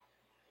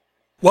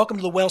Welcome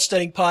to the Wealth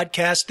Studying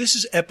Podcast. This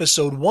is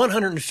episode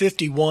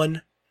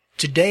 151.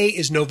 Today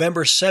is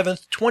November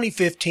 7th,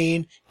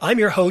 2015. I'm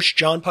your host,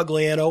 John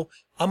Pugliano.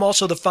 I'm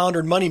also the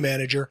founder and money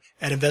manager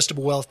at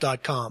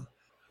investablewealth.com.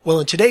 Well,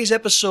 in today's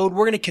episode,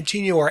 we're going to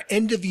continue our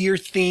end-of-year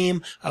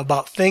theme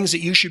about things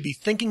that you should be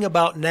thinking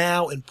about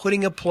now and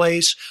putting in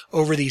place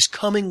over these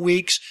coming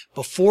weeks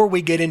before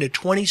we get into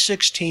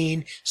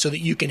 2016 so that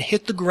you can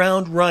hit the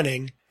ground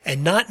running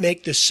and not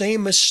make the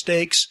same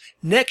mistakes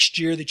next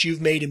year that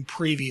you've made in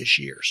previous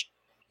years.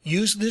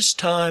 Use this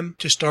time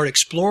to start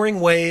exploring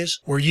ways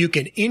where you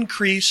can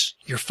increase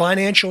your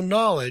financial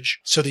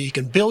knowledge so that you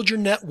can build your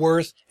net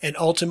worth and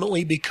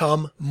ultimately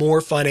become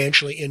more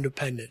financially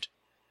independent.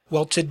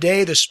 Well,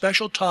 today the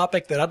special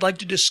topic that I'd like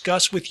to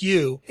discuss with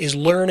you is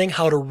learning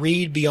how to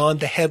read beyond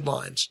the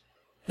headlines.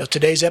 Now,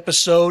 today's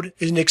episode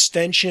is an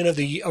extension of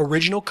the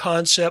original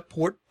concept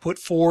put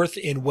forth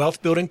in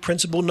Wealth Building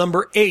Principle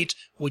number 8,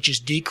 which is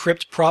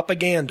decrypt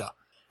propaganda.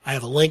 I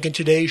have a link in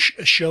today's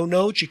show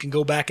notes. You can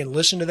go back and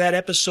listen to that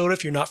episode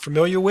if you're not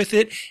familiar with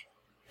it.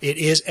 It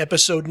is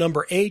episode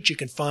number 8. You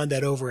can find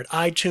that over at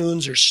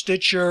iTunes or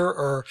Stitcher,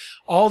 or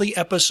all the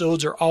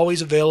episodes are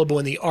always available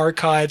in the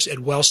archives at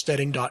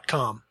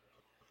wealthstudying.com.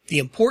 The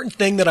important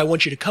thing that I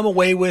want you to come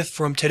away with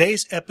from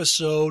today's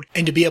episode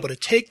and to be able to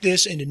take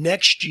this into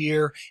next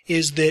year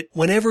is that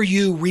whenever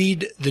you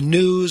read the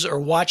news or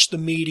watch the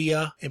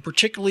media, and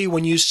particularly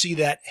when you see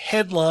that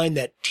headline,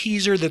 that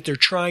teaser that they're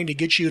trying to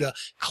get you to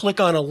click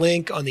on a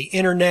link on the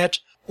internet,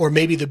 or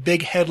maybe the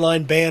big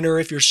headline banner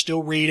if you're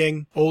still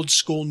reading old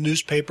school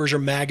newspapers or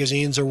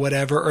magazines or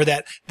whatever, or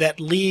that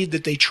lead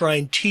that they try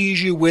and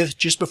tease you with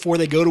just before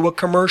they go to a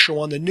commercial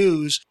on the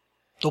news,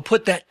 they'll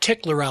put that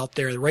tickler out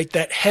there, right?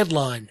 That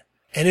headline.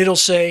 And it'll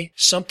say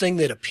something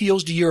that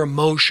appeals to your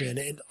emotion.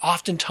 And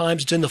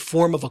oftentimes it's in the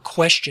form of a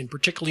question,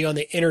 particularly on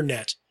the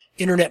internet.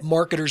 Internet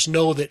marketers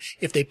know that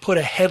if they put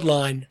a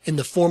headline in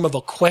the form of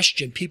a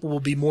question, people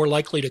will be more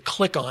likely to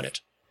click on it.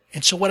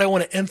 And so what I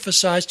want to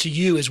emphasize to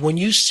you is when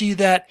you see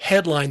that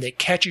headline that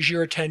catches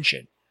your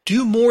attention,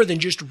 do more than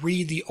just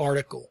read the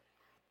article.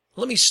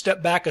 Let me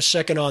step back a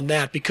second on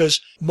that, because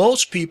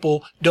most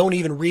people don't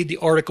even read the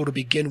article to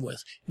begin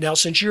with. Now,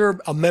 since you're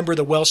a member of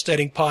the Wealth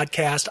Studying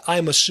Podcast,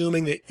 I'm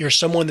assuming that you're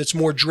someone that's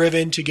more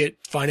driven to get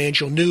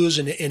financial news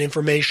and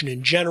information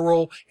in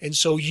general, and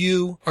so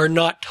you are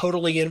not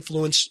totally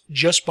influenced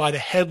just by the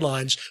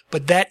headlines,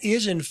 but that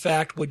is in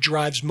fact what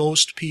drives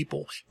most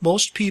people.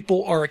 Most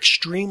people are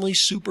extremely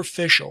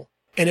superficial.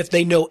 And if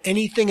they know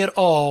anything at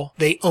all,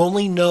 they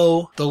only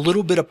know the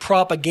little bit of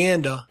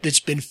propaganda that's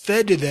been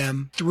fed to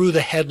them through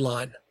the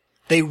headline.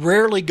 They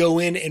rarely go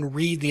in and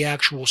read the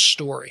actual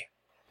story.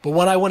 But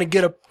what I want to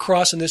get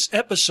across in this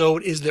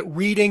episode is that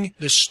reading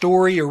the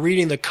story or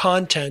reading the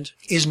content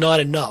is not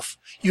enough.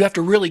 You have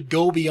to really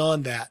go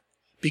beyond that,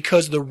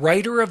 because the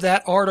writer of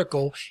that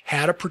article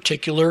had a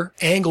particular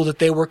angle that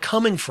they were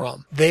coming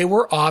from. They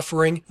were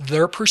offering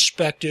their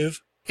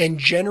perspective, and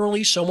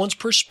generally someone's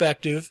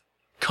perspective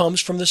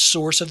comes from the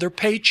source of their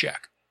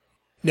paycheck.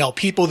 Now,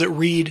 people that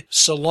read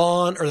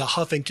Salon or the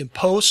Huffington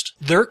Post,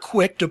 they're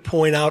quick to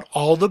point out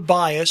all the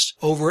bias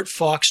over at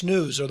Fox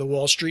News or the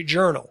Wall Street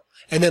Journal.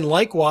 And then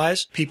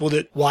likewise, people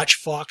that watch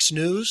Fox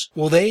News,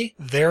 well, they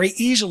very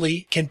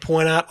easily can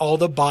point out all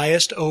the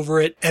bias over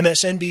at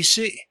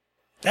MSNBC.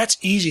 That's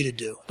easy to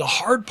do. The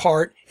hard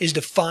part is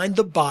to find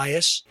the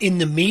bias in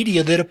the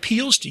media that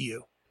appeals to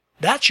you.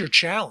 That's your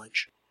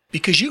challenge.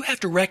 Because you have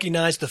to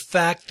recognize the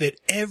fact that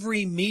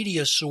every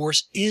media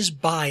source is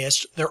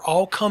biased. They're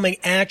all coming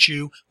at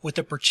you with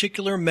a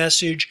particular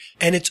message,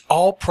 and it's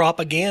all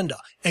propaganda.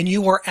 And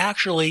you are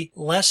actually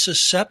less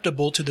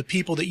susceptible to the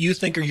people that you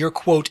think are your,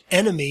 quote,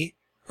 enemy,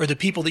 or the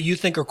people that you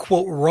think are,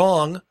 quote,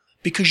 wrong,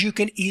 because you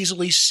can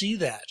easily see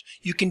that.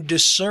 You can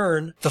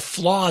discern the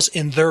flaws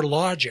in their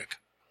logic.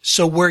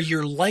 So where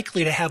you're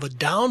likely to have a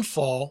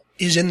downfall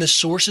is in the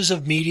sources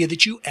of media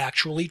that you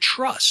actually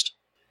trust.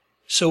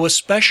 So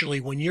especially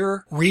when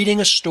you're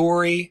reading a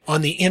story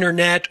on the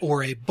internet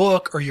or a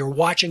book, or you're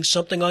watching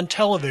something on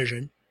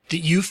television that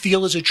you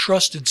feel is a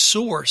trusted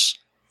source,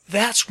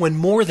 that's when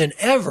more than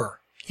ever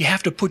you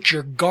have to put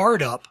your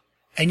guard up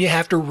and you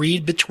have to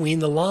read between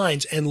the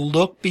lines and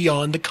look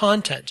beyond the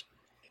content.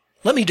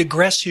 Let me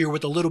digress here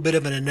with a little bit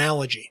of an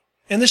analogy.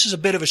 And this is a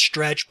bit of a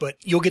stretch, but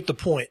you'll get the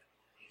point.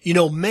 You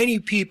know, many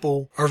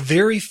people are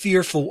very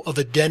fearful of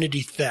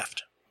identity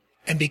theft.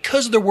 And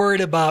because they're worried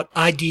about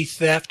ID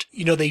theft,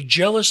 you know, they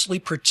jealously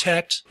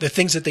protect the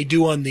things that they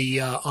do on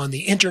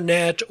the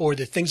internet, or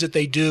the things that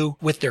they do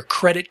with their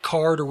credit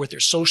card or with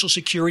their social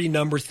security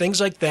number, things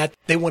like that.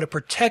 They want to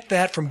protect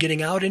that from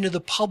getting out into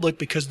the public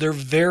because they're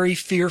very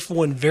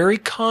fearful and very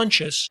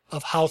conscious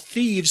of how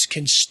thieves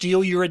can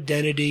steal your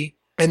identity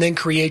and then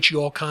create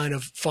you all kind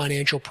of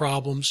financial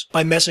problems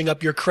by messing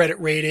up your credit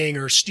rating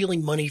or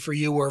stealing money for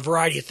you or a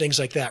variety of things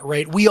like that,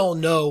 right? We all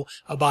know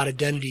about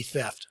identity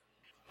theft.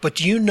 But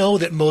do you know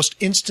that most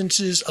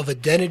instances of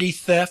identity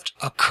theft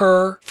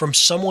occur from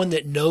someone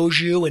that knows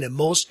you, and in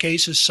most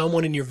cases,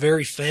 someone in your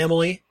very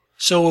family?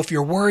 So if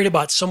you're worried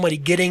about somebody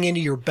getting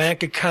into your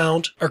bank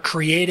account or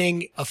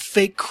creating a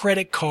fake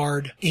credit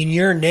card in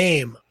your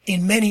name,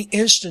 in many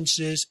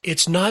instances,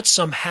 it's not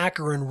some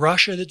hacker in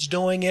Russia that's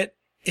doing it.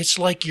 It's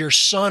like your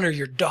son or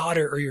your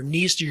daughter or your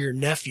niece or your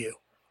nephew.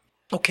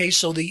 Okay,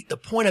 so the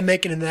point I'm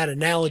making in that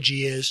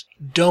analogy is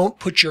don't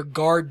put your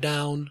guard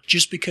down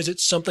just because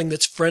it's something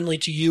that's friendly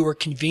to you or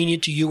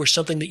convenient to you or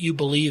something that you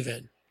believe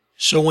in.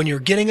 So when you're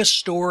getting a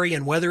story,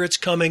 and whether it's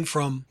coming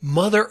from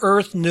Mother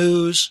Earth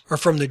News or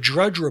from the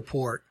Drudge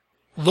Report,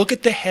 look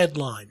at the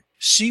headline.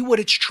 See what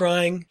it's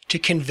trying to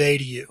convey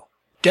to you.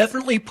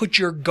 Definitely put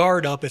your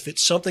guard up if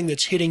it's something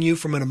that's hitting you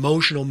from an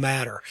emotional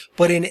matter.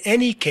 But in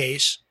any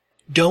case,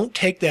 don't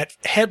take that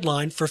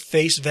headline for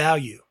face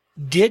value.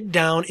 Dig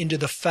down into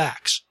the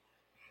facts.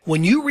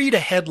 When you read a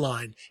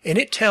headline and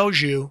it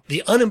tells you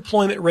the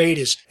unemployment rate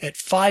is at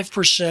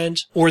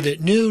 5% or that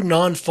new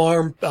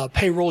non-farm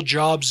payroll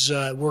jobs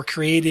were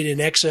created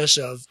in excess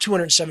of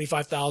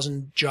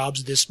 275,000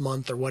 jobs this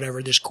month or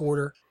whatever, this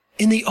quarter,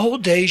 in the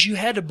old days you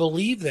had to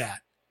believe that.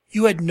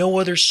 You had no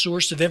other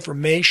source of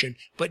information.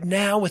 But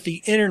now with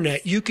the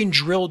internet, you can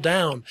drill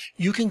down.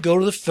 You can go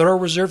to the Federal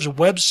Reserve's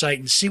website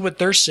and see what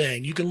they're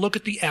saying. You can look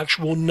at the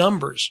actual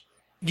numbers.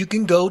 You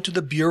can go to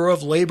the Bureau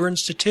of Labor and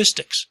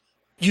Statistics.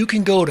 You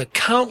can go to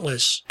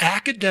countless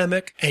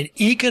academic and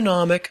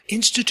economic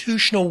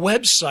institutional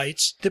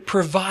websites that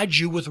provide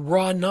you with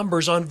raw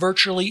numbers on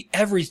virtually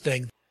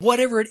everything.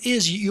 Whatever it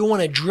is you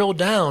want to drill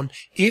down,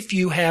 if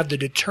you have the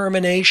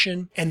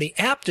determination and the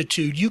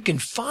aptitude, you can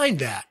find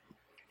that.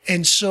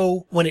 And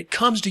so when it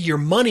comes to your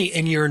money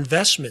and your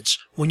investments,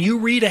 when you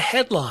read a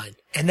headline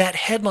and that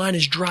headline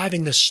is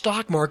driving the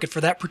stock market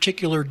for that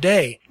particular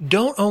day,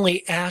 don't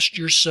only ask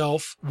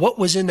yourself what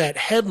was in that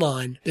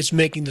headline that's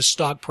making the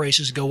stock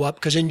prices go up,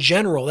 because in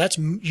general, that's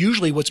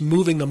usually what's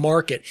moving the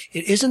market.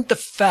 It isn't the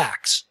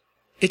facts.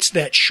 It's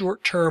that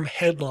short-term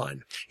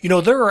headline. You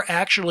know, there are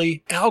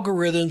actually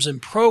algorithms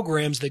and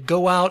programs that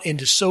go out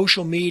into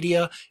social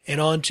media and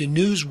onto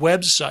news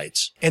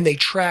websites, and they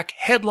track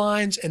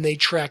headlines and they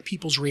track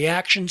people's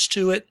reactions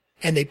to it,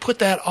 and they put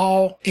that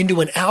all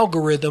into an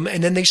algorithm,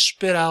 and then they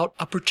spit out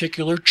a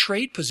particular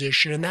trade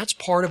position, and that's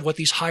part of what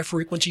these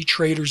high-frequency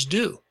traders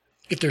do.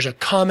 If there's a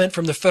comment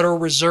from the Federal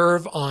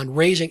Reserve on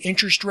raising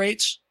interest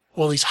rates,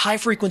 well, these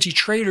high-frequency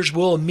traders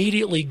will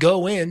immediately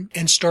go in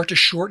and start to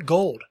short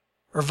gold,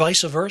 or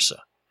vice versa.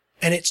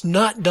 And it's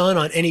not done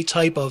on any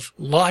type of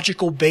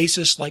logical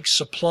basis like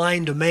supply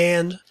and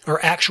demand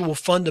or actual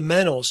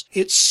fundamentals.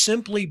 It's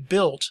simply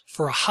built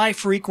for a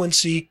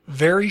high-frequency,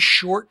 very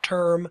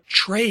short-term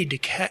trade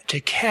to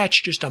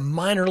catch just a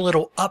minor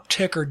little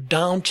uptick or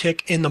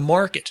downtick in the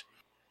market.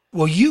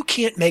 Well, you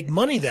can't make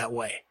money that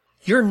way.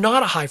 You're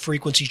not a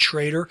high-frequency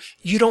trader.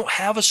 You don't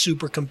have a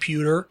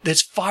supercomputer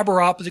that's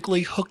fiber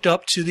optically hooked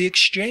up to the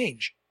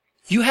exchange.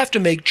 You have to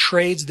make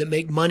trades that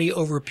make money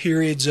over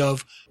periods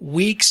of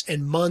weeks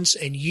and months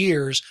and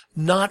years,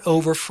 not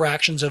over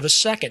fractions of a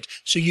second.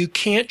 So you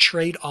can't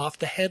trade off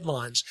the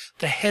headlines.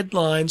 The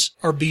headlines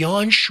are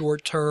beyond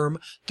short term.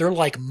 They're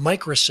like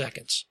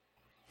microseconds.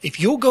 If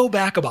you'll go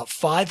back about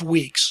 5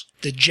 weeks,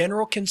 the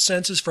general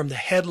consensus from the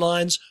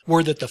headlines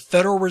were that the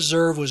Federal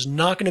Reserve was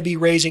not going to be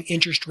raising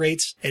interest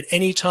rates at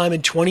any time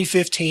in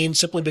 2015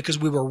 simply because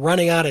we were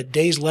running out of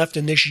days left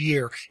in this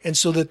year. And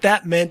so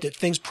that meant that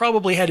things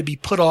probably had to be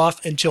put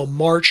off until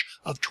March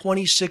of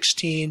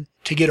 2016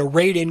 to get a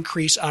rate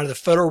increase out of the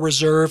Federal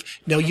Reserve.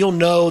 Now, you'll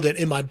know that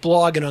in my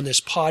blog and on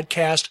this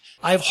podcast,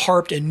 I've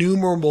harped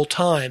innumerable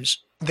times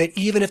that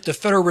even if the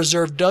Federal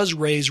Reserve does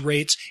raise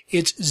rates,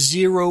 it's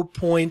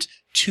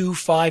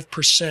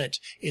 0.25%.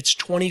 It's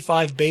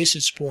 25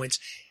 basis points.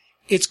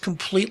 It's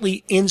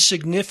completely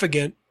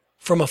insignificant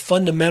from a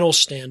fundamental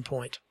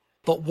standpoint.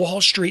 But Wall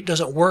Street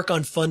doesn't work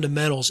on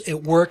fundamentals.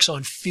 It works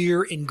on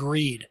fear and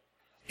greed.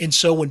 And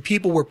so when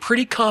people were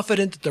pretty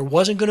confident that there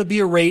wasn't going to be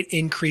a rate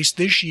increase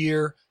this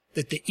year,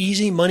 that the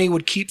easy money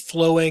would keep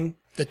flowing,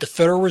 that the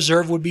Federal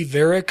Reserve would be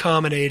very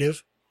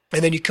accommodative,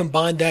 and then you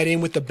combine that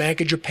in with the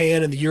Bank of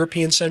Japan and the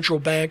European Central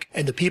Bank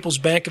and the People's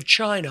Bank of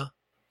China,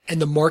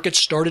 and the market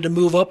started to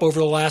move up over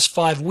the last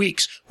 5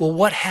 weeks. Well,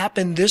 what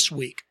happened this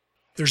week?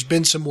 There's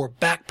been some more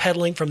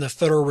backpedaling from the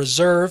Federal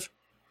Reserve,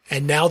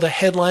 and now the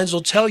headlines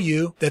will tell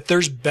you that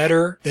there's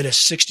better than a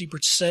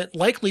 60%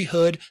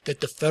 likelihood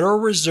that the Federal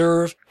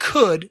Reserve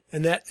could,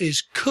 and that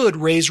is could,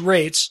 raise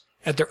rates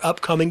at their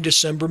upcoming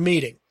December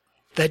meeting.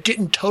 That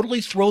didn't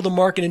totally throw the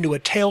market into a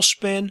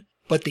tailspin,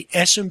 but the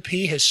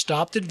S&P has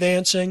stopped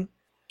advancing.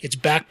 It's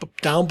back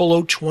down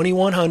below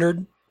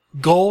 2,100.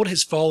 Gold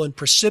has fallen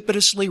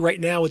precipitously. Right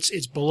now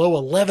it's below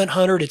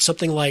 1,100. It's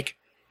something like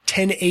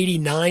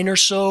 1089 or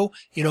so.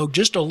 You know,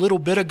 just a little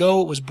bit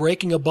ago it was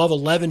breaking above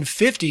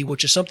 1150,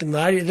 which is something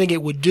that I didn't think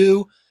it would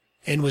do,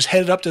 and was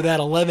headed up to that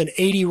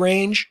 1180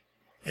 range.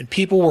 And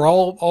people were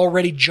all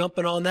already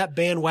jumping on that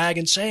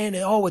bandwagon saying,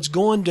 oh, it's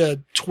going to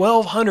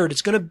 1,200.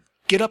 It's going to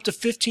get up to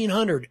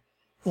 1,500.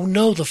 Well,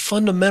 no, the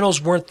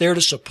fundamentals weren't there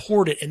to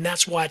support it, and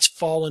that's why it's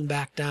fallen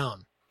back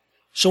down.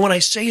 So when I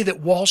say that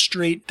Wall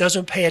Street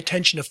doesn't pay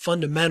attention to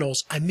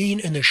fundamentals, I mean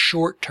in the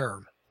short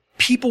term.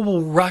 people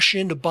will rush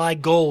in to buy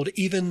gold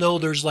even though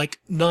there's like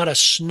not a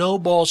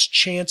snowball's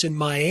chance in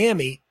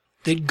Miami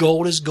that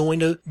gold is going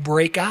to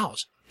break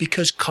out,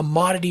 because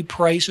commodity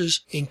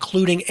prices,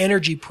 including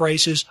energy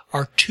prices,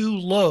 are too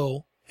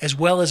low, as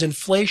well as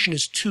inflation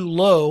is too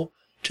low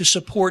to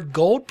support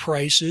gold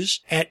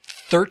prices at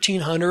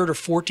 $1,300 or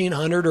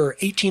 $1,400 or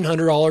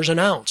 $1,800 an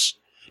ounce.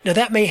 Now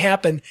that may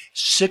happen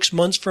 6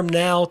 months from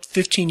now,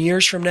 15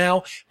 years from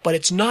now, but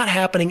it's not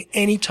happening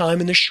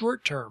anytime in the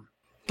short term.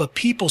 But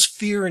people's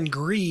fear and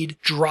greed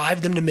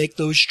drive them to make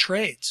those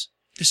trades.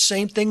 The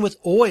same thing with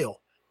oil.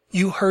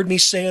 You heard me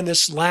say in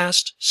this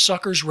last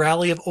sucker's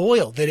rally of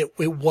oil that it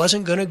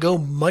wasn't going to go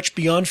much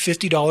beyond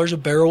 $50 a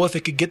barrel if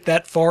it could get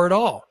that far at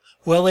all.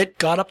 Well, it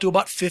got up to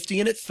about 50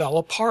 and it fell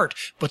apart.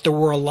 But there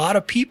were a lot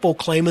of people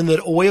claiming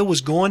that oil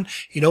was going,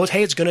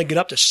 hey, it's going to get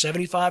up to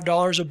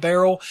 $75 a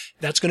barrel.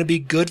 That's going to be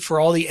good for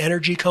all the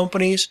energy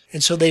companies.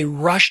 And so they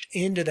rushed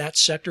into that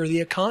sector of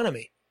the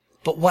economy.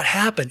 But what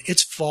happened?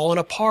 It's fallen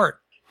apart.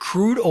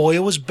 Crude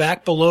oil is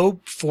back below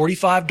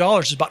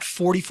 $45. It's about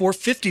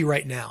 $44.50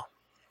 right now.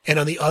 And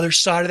on the other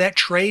side of that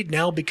trade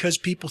now, because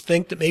people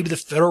think that maybe the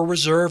Federal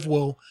Reserve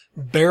will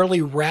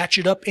barely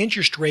ratchet up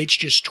interest rates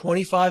just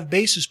 25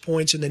 basis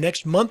points in the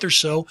next month or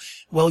so,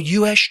 well,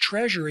 U.S.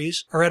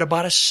 Treasuries are at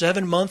about a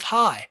 7-month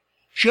high.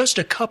 Just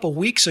a couple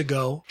weeks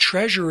ago,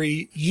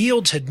 Treasury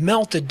yields had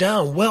melted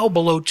down well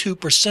below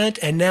 2%,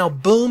 and now,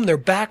 boom, they're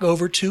back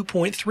over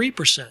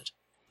 2.3%.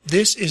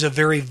 This is a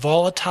very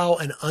volatile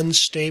and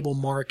unstable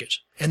market.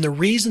 And the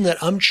reason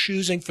that I'm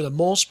choosing for the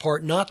most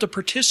part not to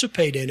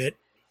participate in it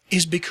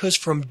is because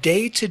from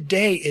day to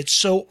day it's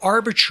so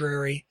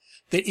arbitrary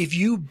that if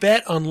you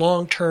bet on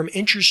long-term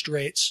interest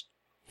rates,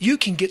 you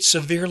can get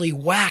severely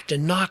whacked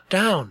and knocked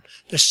down.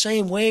 The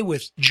same way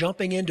with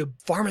jumping into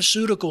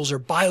pharmaceuticals or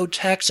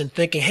biotechs and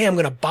thinking, hey, I'm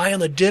going to buy on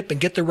the dip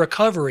and get the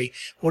recovery.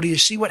 Well, do you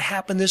see what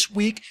happened this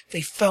week?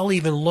 They fell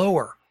even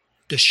lower.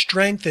 The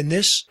strength in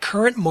this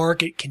current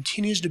market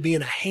continues to be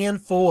in a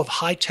handful of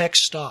high-tech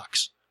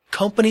stocks.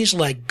 Companies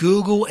like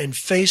Google and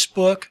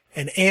Facebook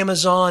and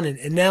Amazon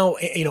and now,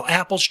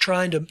 Apple's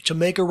trying to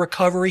make a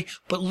recovery,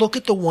 but look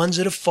at the ones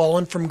that have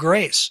fallen from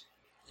grace.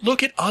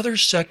 Look at other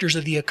sectors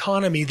of the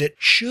economy that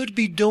should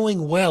be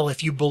doing well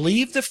if you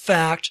believe the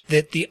fact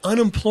that the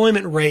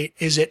unemployment rate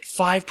is at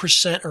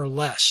 5% or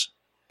less,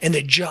 and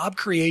that job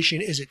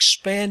creation is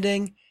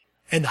expanding,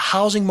 and the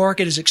housing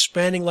market is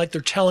expanding like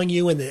they're telling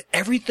you, and that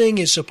everything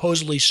is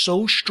supposedly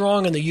so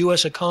strong in the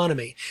U.S.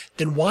 economy,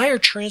 then why are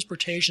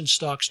transportation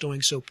stocks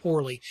doing so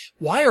poorly?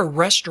 Why are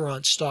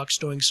restaurant stocks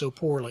doing so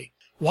poorly?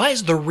 Why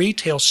is the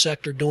retail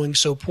sector doing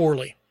so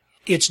poorly?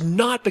 It's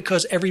not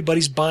because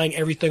everybody's buying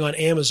everything on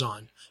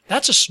Amazon.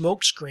 That's a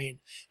smokescreen.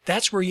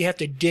 That's where you have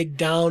to dig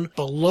down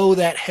below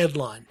that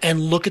headline and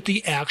look at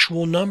the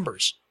actual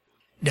numbers.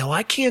 Now,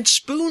 I can't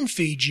spoon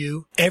feed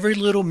you every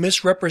little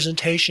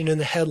misrepresentation in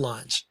the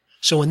headlines.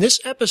 So in this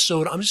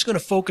episode, I'm just going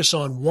to focus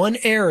on one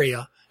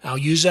area. I'll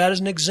use that as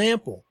an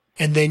example.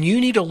 And then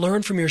you need to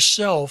learn from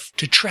yourself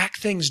to track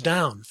things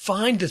down.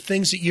 Find the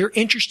things that you're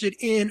interested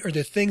in or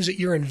the things that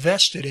you're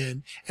invested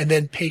in, and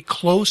then pay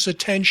close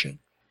attention.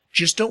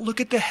 Just don't look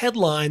at the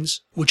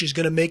headlines, which is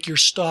going to make your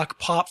stock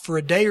pop for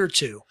a day or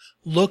two.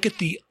 Look at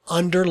the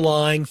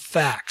underlying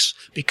facts,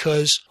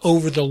 because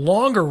over the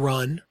longer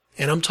run,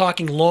 and I'm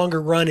talking longer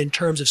run in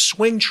terms of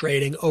swing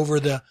trading over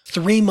the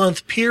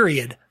 3-month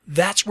period,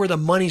 that's where the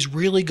money's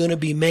really going to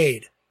be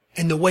made.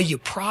 And the way you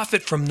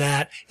profit from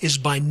that is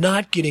by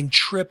not getting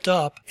tripped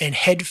up and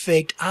head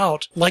faked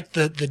out like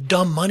the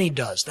dumb money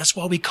does. That's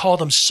why we call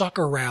them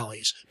sucker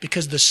rallies,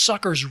 because the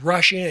suckers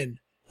rush in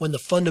when the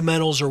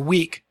fundamentals are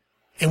weak.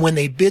 And when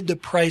they bid the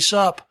price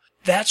up,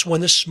 that's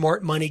when the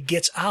smart money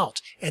gets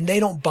out. And they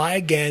don't buy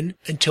again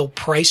until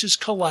prices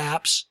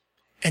collapse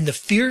and the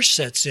fear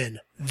sets in.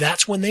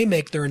 That's when they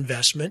make their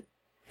investment.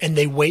 And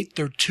they wait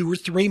their 2 or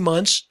 3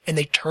 months and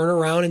they turn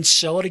around and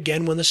sell it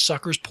again when the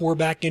suckers pour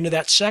back into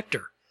that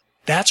sector.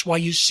 That's why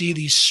you see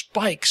these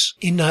spikes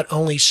in not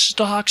only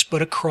stocks,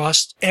 but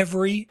across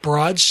every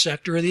broad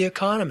sector of the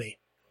economy.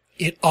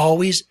 It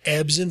always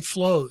ebbs and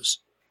flows.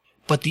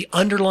 But the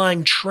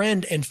underlying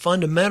trend and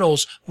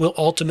fundamentals will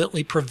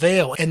ultimately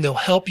prevail, and they'll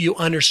help you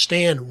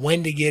understand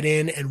when to get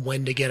in and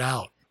when to get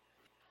out.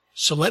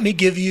 So let me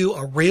give you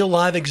a real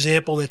live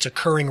example that's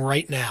occurring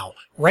right now.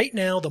 Right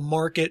now, the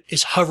market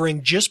is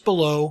hovering just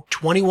below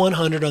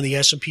 2,100 on the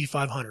S&P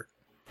 500.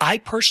 I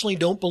personally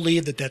don't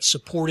believe that that's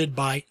supported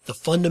by the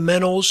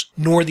fundamentals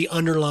nor the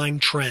underlying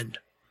trend.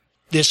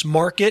 This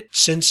market,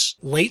 since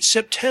late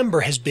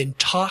September, has been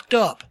talked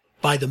up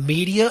by the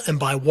media and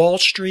by Wall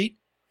Street,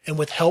 and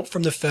with help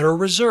from the Federal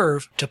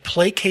Reserve, to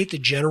placate the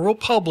general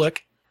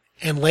public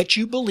and let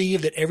you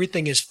believe that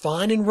everything is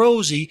fine and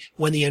rosy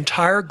when the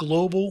entire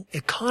global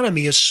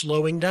economy is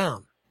slowing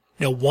down.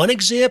 Now, one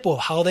example of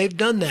how they've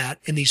done that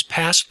in these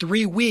past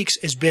 3 weeks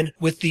has been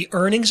with the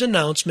earnings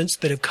announcements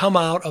that have come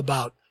out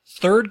about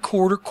third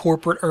quarter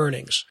corporate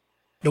earnings.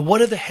 Now,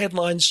 what have the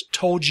headlines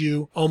told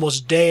you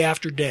almost day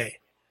after day?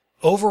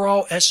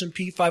 Overall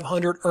S&P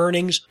 500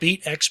 earnings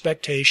beat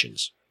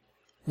expectations.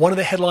 One of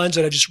the headlines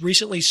that I just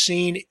recently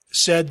seen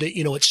said that,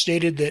 it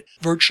stated that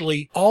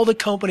virtually all the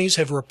companies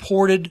have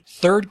reported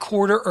third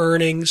quarter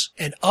earnings,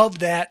 and of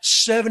that,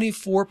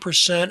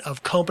 74%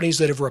 of companies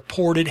that have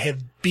reported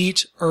have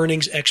beat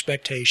earnings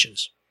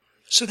expectations.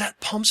 So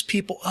that pumps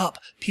people up.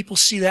 People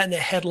see that in the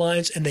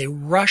headlines and they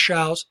rush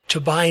out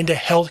to buy into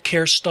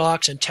healthcare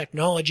stocks and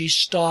technology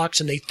stocks,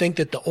 and they think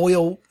that the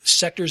oil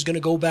sector is going to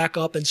go back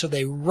up, and so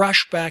they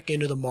rush back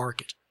into the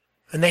market.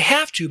 And they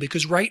have to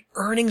because, right,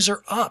 earnings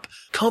are up.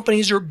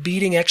 Companies are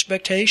beating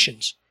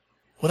expectations.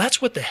 Well,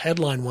 that's what the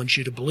headline wants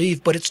you to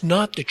believe, but it's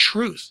not the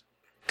truth.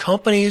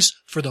 Companies,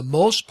 for the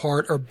most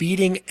part, are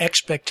beating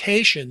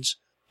expectations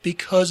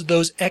because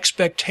those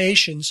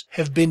expectations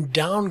have been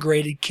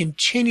downgraded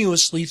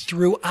continuously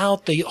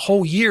throughout the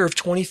whole year of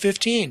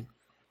 2015.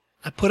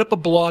 I put up a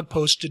blog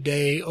post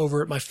today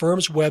over at my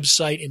firm's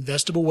website,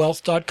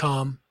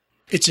 investablewealth.com.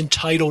 It's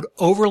entitled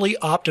Overly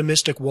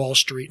Optimistic Wall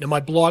Street. Now, my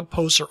blog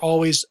posts are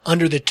always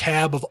under the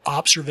tab of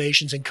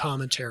observations and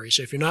commentary.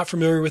 So if you're not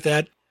familiar with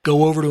that,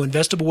 go over to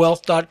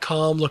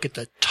investablewealth.com, look at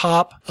the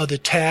top of the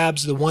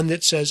tabs, the one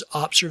that says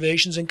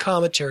Observations and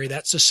Commentary.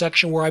 That's the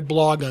section where I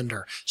blog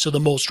under. So the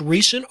most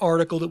recent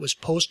article that was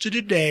posted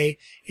today,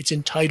 it's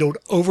entitled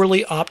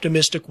Overly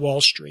Optimistic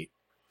Wall Street.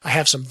 I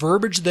have some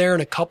verbiage there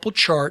and a couple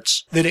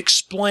charts that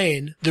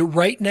explain that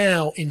right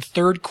now in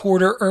third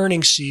quarter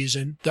earnings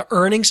season, the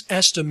earnings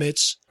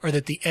estimates are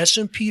that the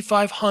S&P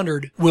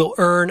 500 will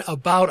earn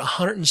about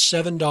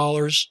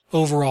 $107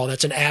 overall.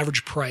 That's an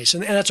average price.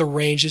 And that's a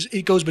range.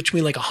 It goes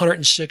between like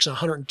 106 and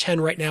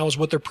 110 right now is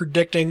what they're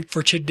predicting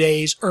for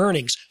today's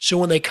earnings. So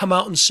when they come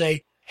out and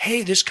say,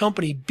 hey, this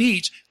company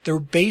beat, they're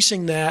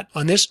basing that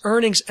on this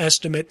earnings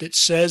estimate that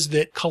says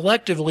that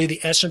collectively the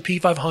S&P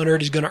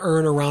 500 is going to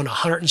earn around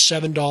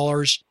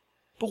 $107.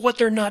 But what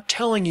they're not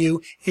telling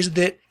you is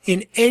that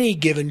in any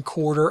given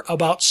quarter,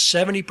 about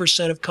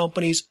 70% of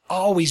companies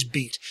always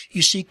beat.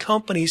 You see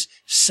companies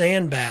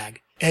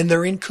sandbag, and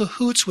they're in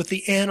cahoots with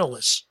the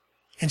analysts.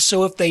 And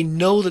so if they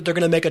know that they're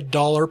going to make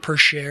 $1 per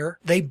share,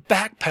 they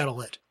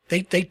backpedal it.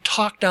 They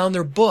talk down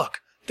their book.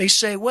 They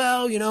say,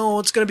 well,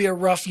 it's going to be a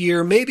rough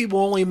year. Maybe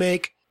we'll only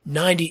make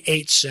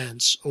 98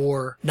 cents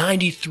or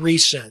 93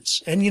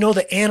 cents. And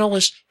the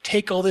analysts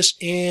take all this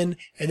in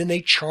and then they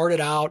chart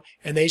it out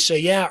and they say,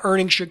 yeah,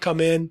 earnings should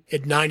come in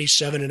at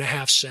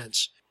 97.5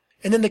 cents.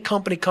 And then the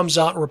company comes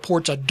out and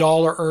reports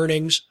 $1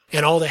 earnings,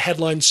 and all the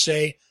headlines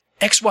say,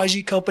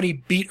 XYZ company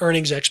beat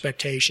earnings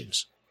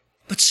expectations.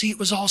 But see, it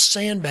was all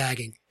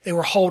sandbagging. They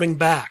were holding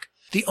back.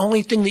 The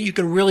only thing that you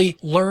can really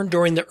learn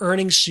during the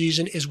earnings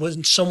season is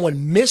when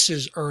someone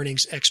misses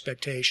earnings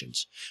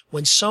expectations.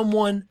 When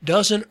someone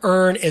doesn't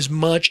earn as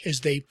much as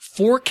they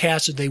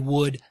forecasted they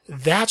would,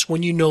 that's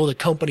when you know the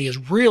company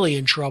is really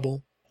in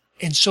trouble.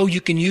 And so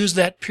you can use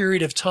that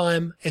period of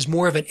time as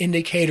more of an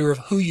indicator of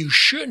who you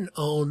shouldn't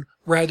own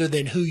rather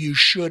than who you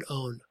should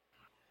own.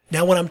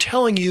 Now, what I'm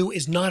telling you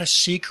is not a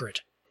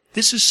secret.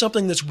 This is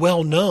something that's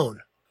well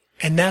known.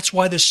 And that's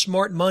why the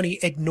smart money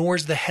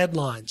ignores the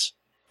headlines.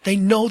 They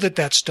know that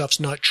that stuff's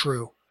not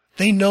true.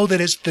 They know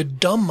that it's the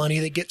dumb money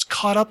that gets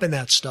caught up in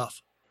that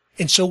stuff.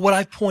 And so what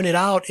I've pointed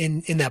out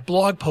in that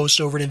blog post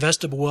over at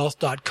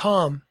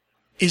investablewealth.com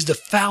is the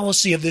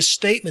fallacy of this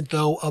statement,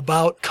 though,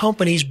 about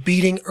companies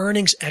beating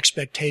earnings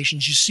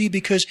expectations. You see,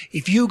 because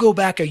if you go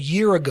back a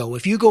year ago,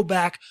 if you go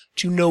back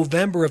to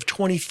November of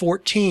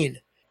 2014,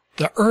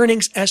 the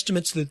earnings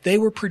estimates that they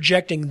were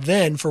projecting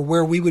then for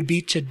where we would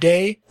be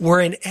today were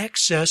in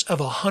excess of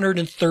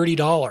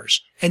 $130.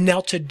 And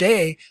now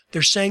today,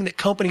 they're saying that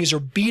companies are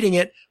beating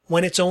it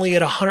when it's only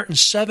at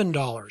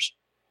 $107.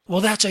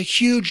 Well, that's a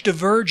huge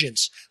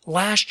divergence.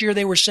 Last year,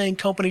 they were saying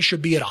companies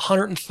should be at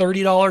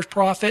 $130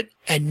 profit.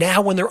 And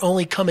now when they're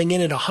only coming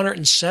in at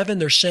 $107,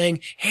 they're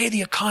saying, hey,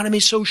 the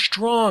economy's so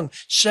strong.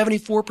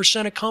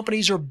 74% of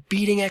companies are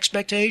beating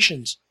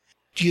expectations.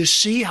 Do you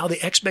see how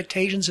the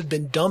expectations have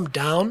been dumbed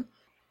down?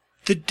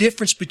 The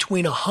difference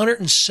between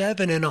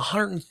 107 and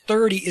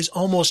 130 is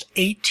almost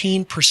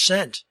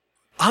 18%.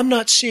 I'm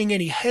not seeing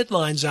any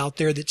headlines out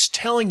there that's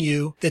telling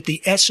you that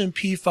the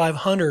S&P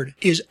 500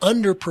 is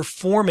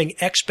underperforming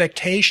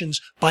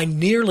expectations by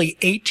nearly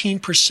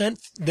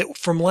 18%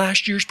 from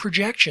last year's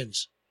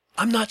projections.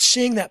 I'm not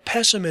seeing that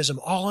pessimism.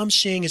 All I'm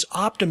seeing is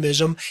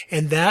optimism,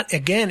 and that,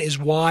 again, is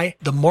why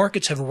the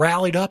markets have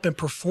rallied up and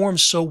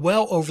performed so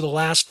well over the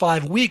last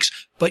 5 weeks.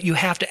 But you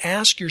have to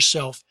ask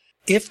yourself,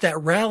 if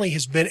that rally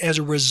has been as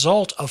a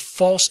result of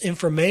false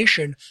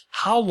information,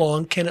 how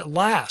long can it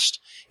last?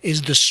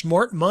 Is the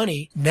smart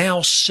money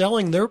now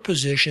selling their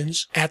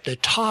positions at the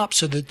top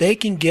so that they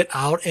can get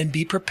out and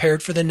be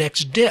prepared for the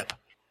next dip?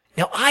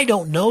 Now, I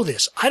don't know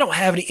this. I don't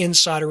have any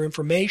insider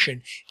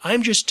information.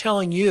 I'm just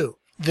telling you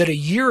that a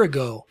year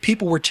ago,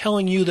 people were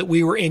telling you that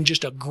we were in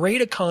just a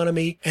great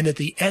economy and that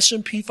the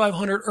S&P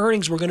 500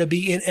 earnings were going to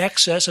be in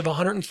excess of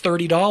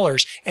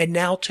 $130. And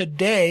now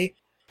today,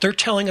 they're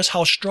telling us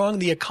how strong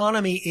the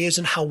economy is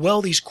and how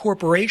well these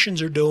corporations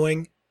are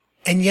doing.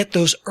 And yet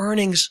those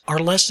earnings are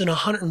less than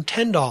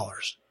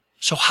 $110.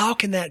 So how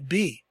can that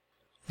be?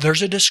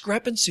 There's a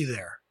discrepancy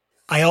there.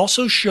 I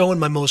also show in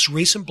my most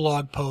recent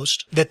blog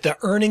post that the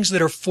earnings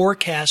that are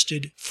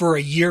forecasted for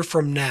a year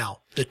from now,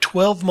 the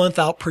 12-month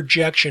out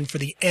projection for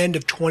the end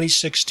of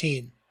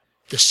 2016,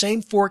 the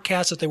same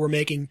forecast that they were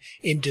making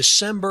in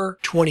December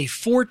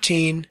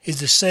 2014 is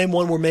the same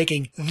one we're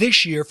making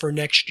this year for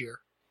next year.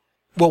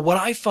 Well, what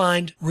I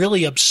find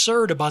really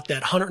absurd about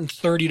that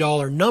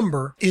 $130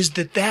 number is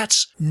that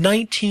that's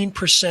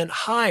 19%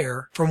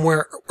 higher from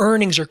where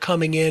earnings are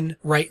coming in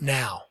right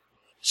now.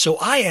 So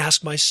I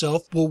ask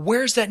myself, well,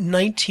 where's that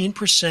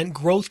 19%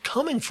 growth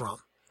coming from?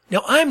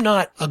 Now, I'm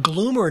not a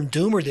gloomer and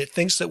doomer that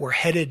thinks that we're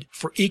headed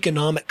for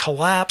economic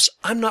collapse.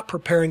 I'm not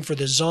preparing for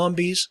the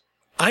zombies.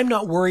 I'm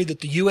not worried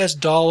that the U.S.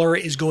 dollar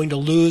is going to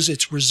lose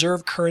its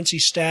reserve currency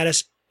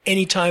status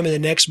anytime in the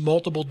next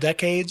multiple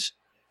decades.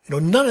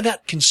 None of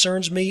that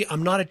concerns me.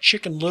 I'm not a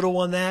chicken little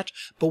on that.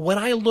 But when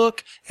I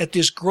look at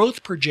this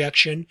growth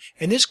projection,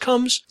 and this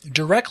comes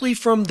directly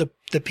from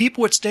the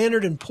people at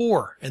Standard &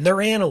 Poor and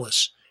their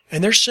analysts,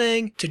 and they're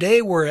saying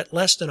today we're at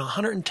less than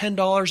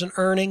 $110 in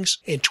earnings.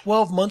 In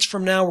 12 months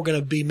from now, we're going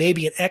to be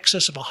maybe in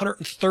excess of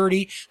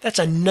 $130. That's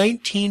a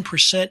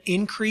 19%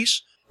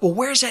 increase. Well,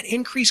 where's that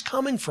increase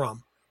coming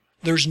from?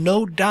 There's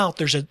no doubt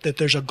that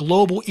there's a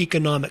global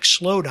economic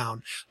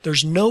slowdown.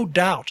 There's no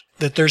doubt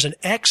that there's an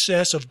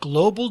excess of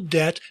global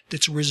debt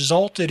that's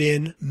resulted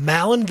in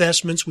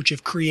malinvestments which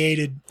have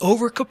created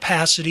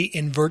overcapacity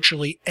in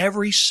virtually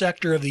every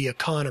sector of the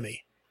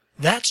economy.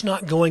 That's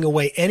not going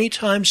away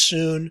anytime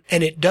soon,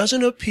 and it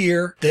doesn't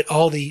appear that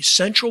all the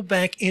central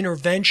bank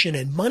intervention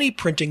and money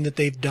printing that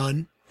they've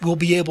done will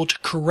be able to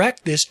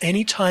correct this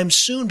anytime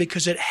soon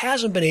because it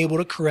hasn't been able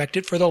to correct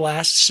it for the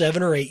last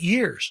 7 or 8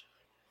 years.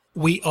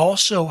 We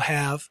also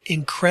have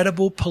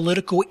incredible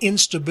political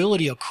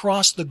instability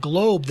across the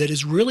globe that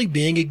is really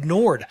being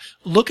ignored.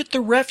 Look at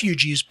the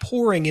refugees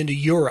pouring into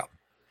Europe.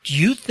 Do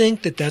you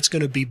think that that's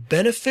going to be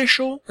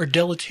beneficial or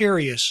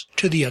deleterious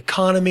to the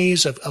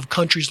economies of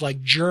countries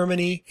like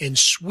Germany and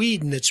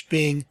Sweden that's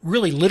being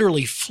really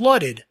literally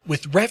flooded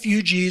with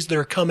refugees that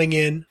are coming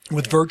in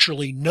with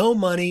virtually no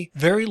money,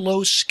 very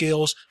low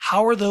skills?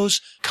 How are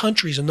those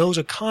countries and those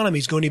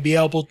economies going to be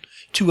able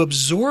to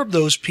absorb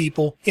those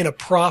people in a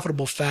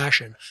profitable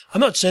fashion?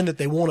 I'm not saying that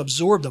they won't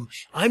absorb them.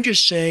 I'm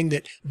just saying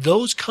that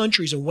those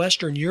countries in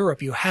Western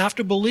Europe, you have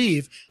to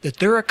believe that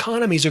their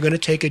economies are going to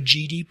take a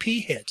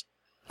GDP hit.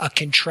 A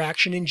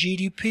contraction in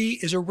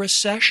GDP is a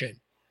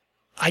recession.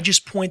 I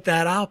just point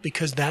that out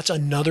because that's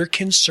another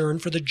concern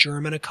for the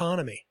German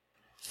economy.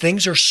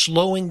 Things are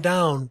slowing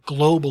down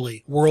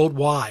globally,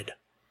 worldwide.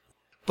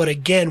 But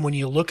again, when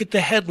you look at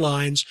the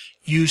headlines,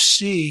 you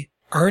see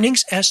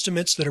earnings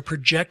estimates that are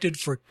projected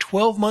for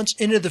 12 months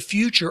into the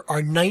future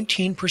are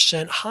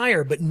 19%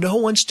 higher, but no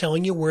one's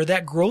telling you where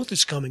that growth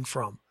is coming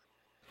from.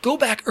 Go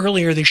back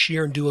earlier this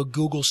year and do a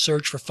Google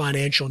search for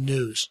financial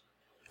news.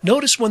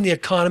 Notice when the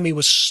economy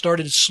was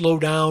started to slow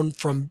down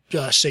from,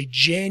 say,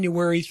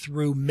 January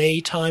through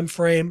May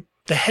timeframe,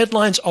 the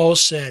headlines all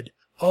said,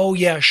 oh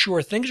yeah,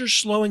 sure, things are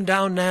slowing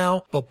down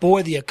now, but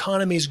boy, the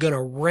economy is going to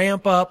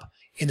ramp up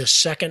in the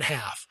second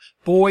half.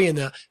 Boy, in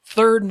the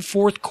third and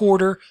fourth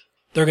quarter,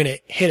 they're going to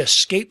hit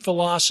escape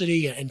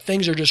velocity and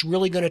things are just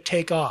really going to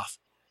take off.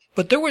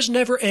 But there was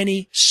never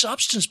any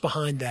substance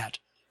behind that.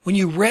 When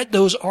you read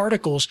those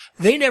articles,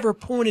 they never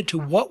pointed to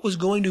what was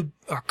going to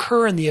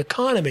occur in the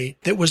economy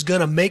that was going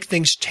to make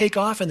things take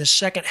off in the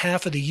second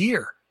half of the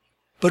year.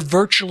 But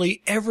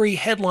virtually every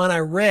headline I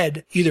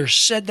read either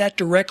said that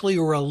directly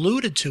or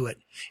alluded to it.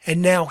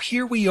 And now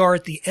here we are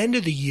at the end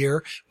of the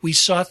year. We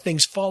saw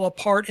things fall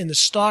apart in the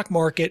stock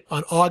market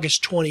on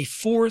August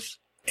 24th.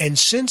 And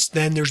since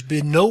then, there's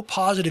been no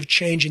positive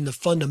change in the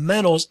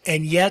fundamentals.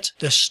 And yet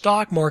the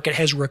stock market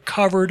has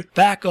recovered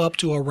back up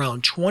to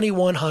around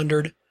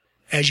 2,100.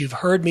 As you've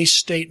heard me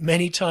state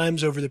many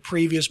times over the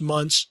previous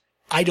months,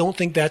 I don't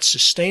think that's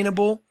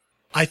sustainable.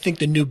 I think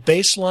the new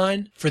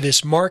baseline for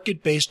this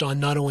market based on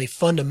not only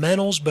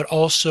fundamentals but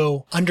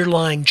also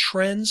underlying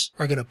trends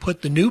are going to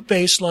put the new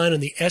baseline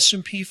on the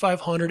S&P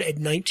 500 at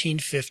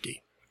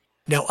 1950.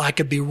 Now, I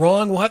could be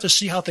wrong. We'll have to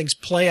see how things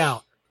play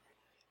out.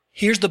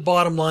 Here's the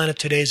bottom line of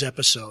today's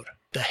episode.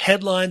 The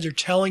headlines are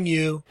telling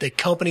you that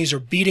companies are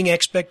beating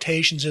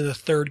expectations in the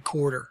third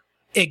quarter.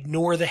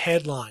 Ignore the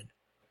headline.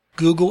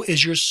 Google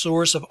is your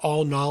source of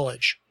all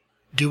knowledge.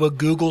 Do a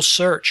Google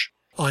search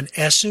on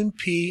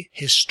S&P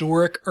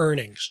historic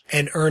earnings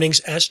and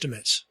earnings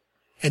estimates.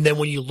 And then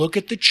when you look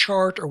at the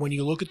chart or when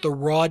you look at the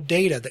raw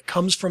data that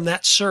comes from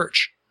that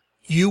search,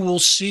 you will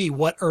see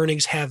what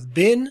earnings have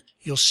been.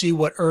 You'll see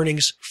what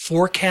earnings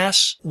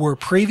forecasts were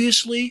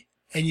previously,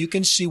 and you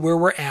can see where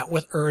we're at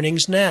with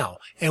earnings now.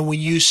 And when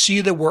you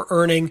see that we're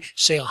earning,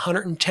 say,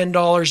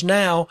 $110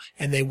 now,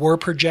 and they were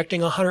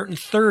projecting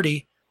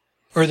 $130,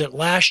 or that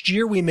last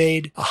year we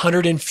made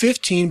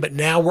 115, but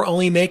now we're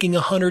only making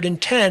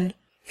 110,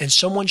 and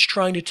someone's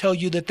trying to tell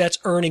you that that's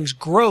earnings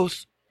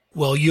growth,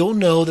 well, you'll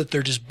know that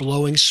they're just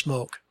blowing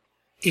smoke.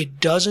 It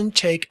doesn't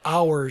take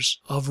hours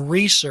of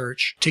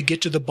research to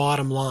get to the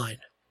bottom line.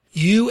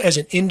 You, as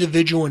an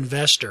individual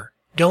investor,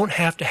 don't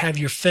have to have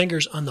your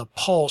fingers on the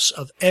pulse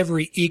of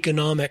every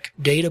economic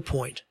data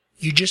point.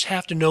 You just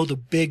have to know the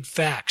big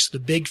facts, the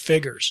big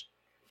figures.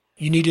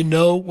 You need to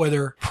know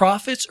whether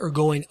profits are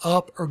going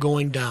up or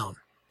going down.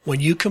 When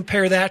you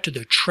compare that to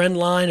the trend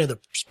line of the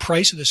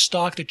price of the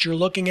stock that you're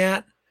looking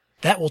at,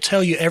 that will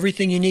tell you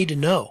everything you need to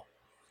know.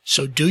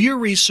 So do your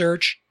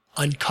research,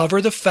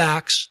 uncover the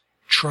facts,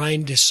 try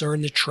and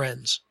discern the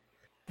trends.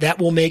 That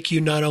will make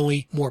you not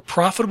only more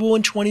profitable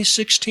in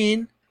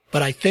 2016,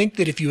 but I think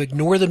that if you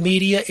ignore the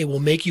media, it will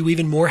make you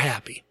even more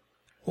happy.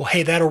 Well,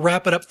 hey, that'll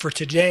wrap it up for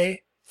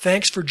today.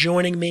 Thanks for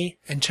joining me.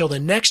 Until the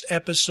next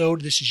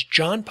episode, this is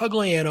John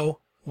Pugliano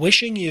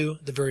wishing you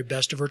the very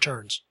best of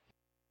returns.